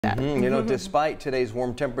You know, despite today's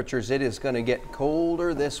warm temperatures, it is going to get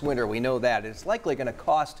colder this winter. We know that. It's likely going to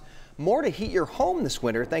cost more to heat your home this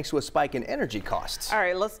winter thanks to a spike in energy costs. All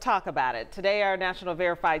right, let's talk about it. Today, our National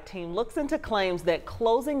Verified team looks into claims that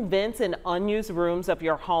closing vents in unused rooms of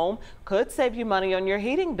your home could save you money on your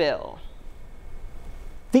heating bill.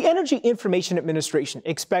 The Energy Information Administration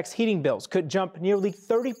expects heating bills could jump nearly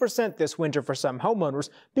 30% this winter for some homeowners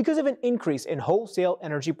because of an increase in wholesale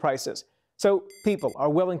energy prices. So people are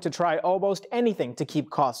willing to try almost anything to keep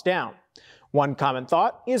costs down. One common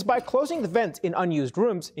thought is by closing the vents in unused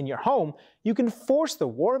rooms in your home, you can force the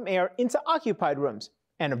warm air into occupied rooms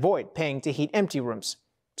and avoid paying to heat empty rooms.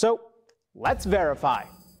 So let's verify.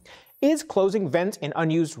 Is closing vents in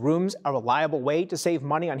unused rooms a reliable way to save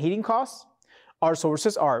money on heating costs? Our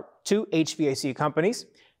sources are two HVAC companies,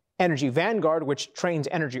 Energy Vanguard, which trains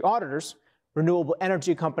energy auditors, renewable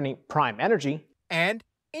energy company Prime Energy, and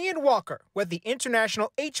Ian Walker with the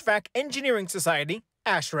International HVAC Engineering Society,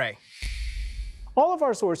 ASHRAE. All of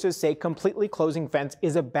our sources say completely closing vents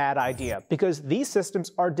is a bad idea because these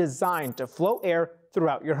systems are designed to flow air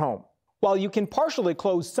throughout your home. While you can partially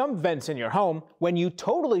close some vents in your home, when you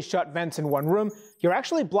totally shut vents in one room, you're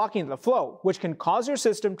actually blocking the flow, which can cause your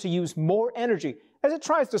system to use more energy as it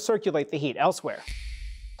tries to circulate the heat elsewhere.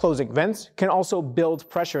 Closing vents can also build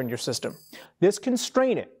pressure in your system. This can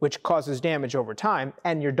strain it, which causes damage over time,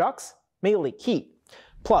 and your ducts may leak heat.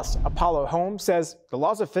 Plus, Apollo Home says the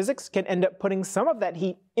laws of physics can end up putting some of that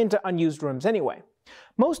heat into unused rooms anyway.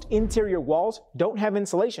 Most interior walls don't have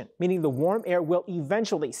insulation, meaning the warm air will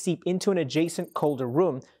eventually seep into an adjacent colder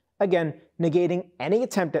room, again, negating any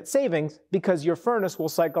attempt at savings because your furnace will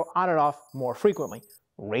cycle on and off more frequently,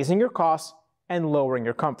 raising your costs and lowering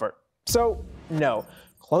your comfort. So, no,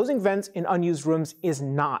 closing vents in unused rooms is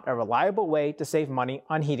not a reliable way to save money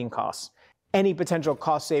on heating costs. Any potential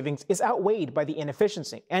cost savings is outweighed by the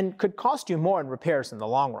inefficiency and could cost you more in repairs in the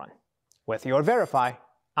long run. With your Verify,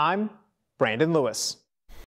 I'm Brandon Lewis.